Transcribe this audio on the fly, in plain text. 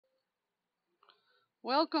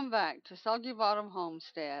Welcome back to SoggyBottom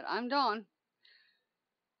Homestead. I'm Dawn.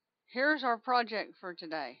 Here's our project for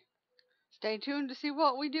today. Stay tuned to see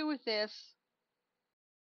what we do with this.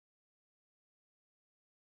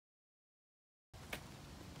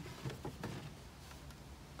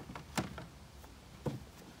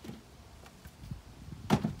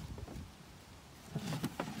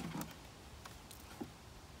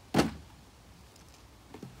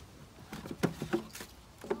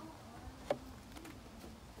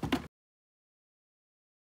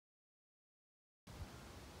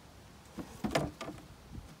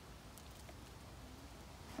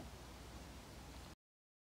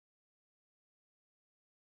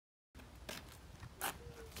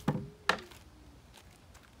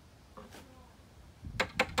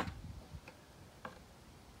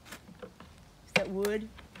 Is that wood?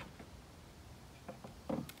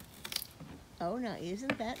 Oh, now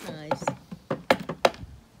isn't that nice?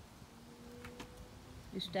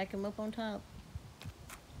 You stack them up on top.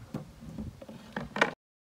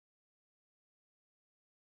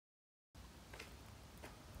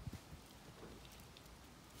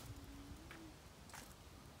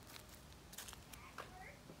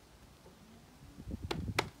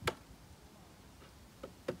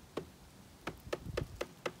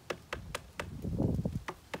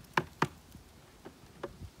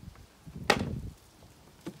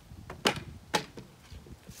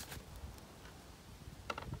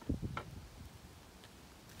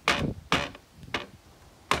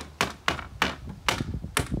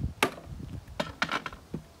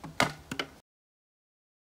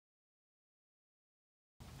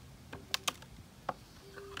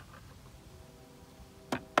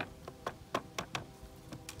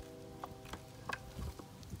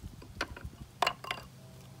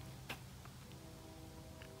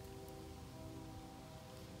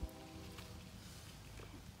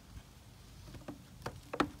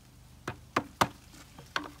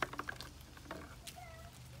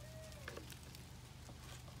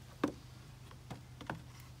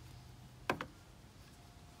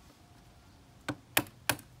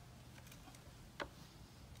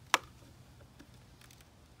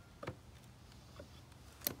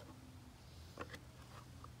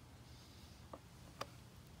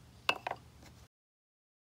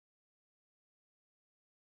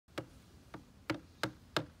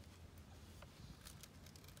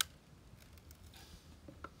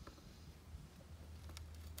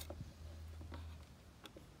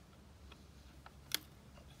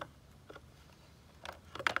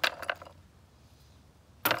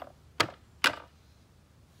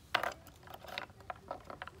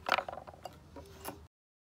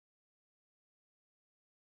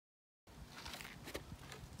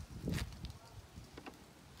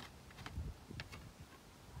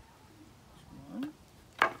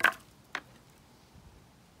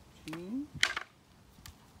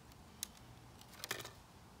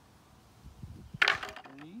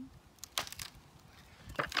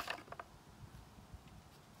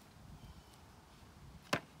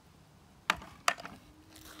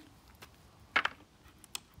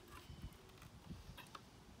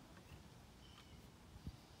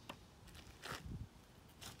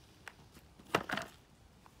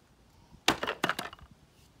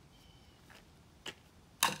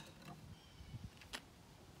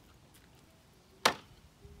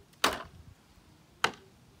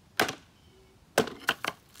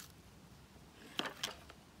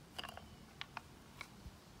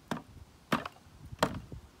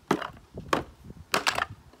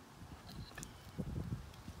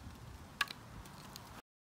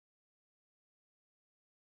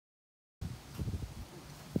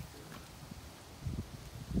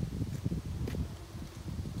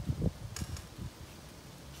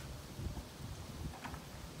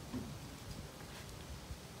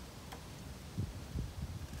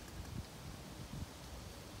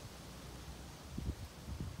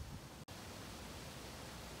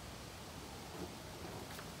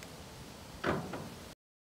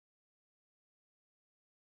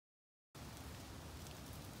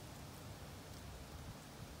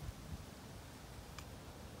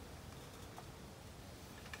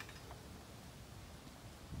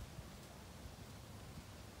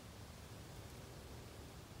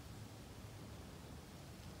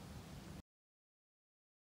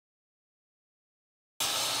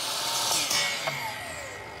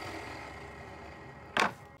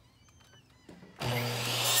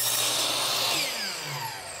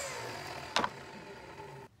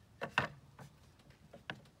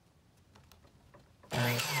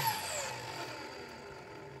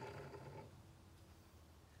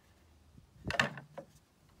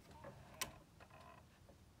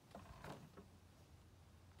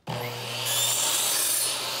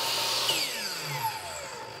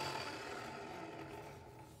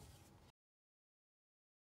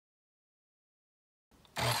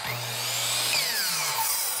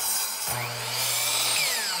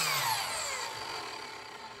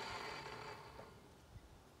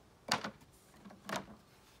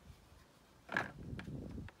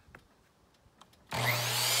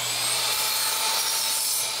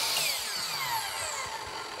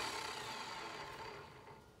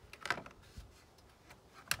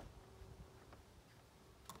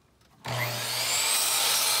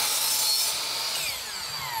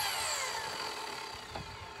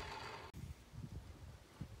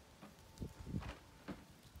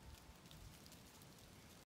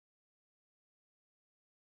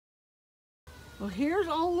 Well, here's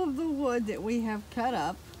all of the wood that we have cut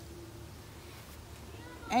up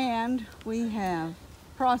and we have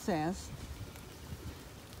processed.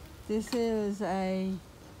 This is a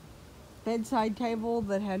bedside table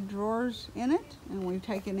that had drawers in it, and we've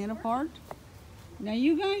taken it apart. Now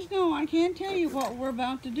you guys know I can't tell you what we're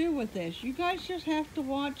about to do with this. You guys just have to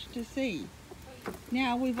watch to see.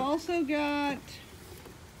 Now we've also got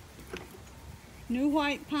new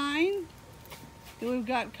white pine that we've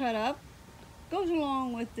got cut up. Goes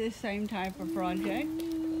along with this same type of project.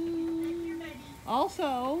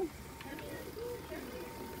 Also,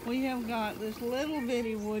 we have got this little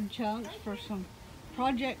bitty wood chunks for some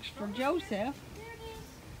projects for Joseph.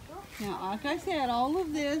 Now, like I said, all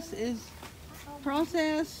of this is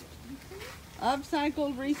processed,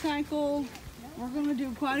 upcycled, recycled. We're going to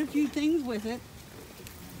do quite a few things with it.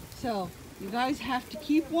 So, you guys have to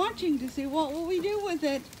keep watching to see what will we do with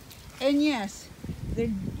it. And yes, the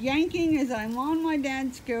yanking as I'm on my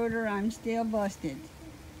dad's scooter, I'm still busted.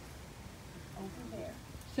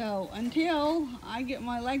 So until I get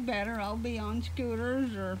my leg better, I'll be on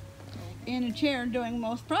scooters or in a chair doing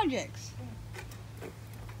most projects.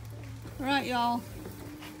 All right, y'all.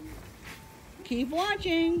 Keep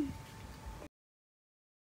watching.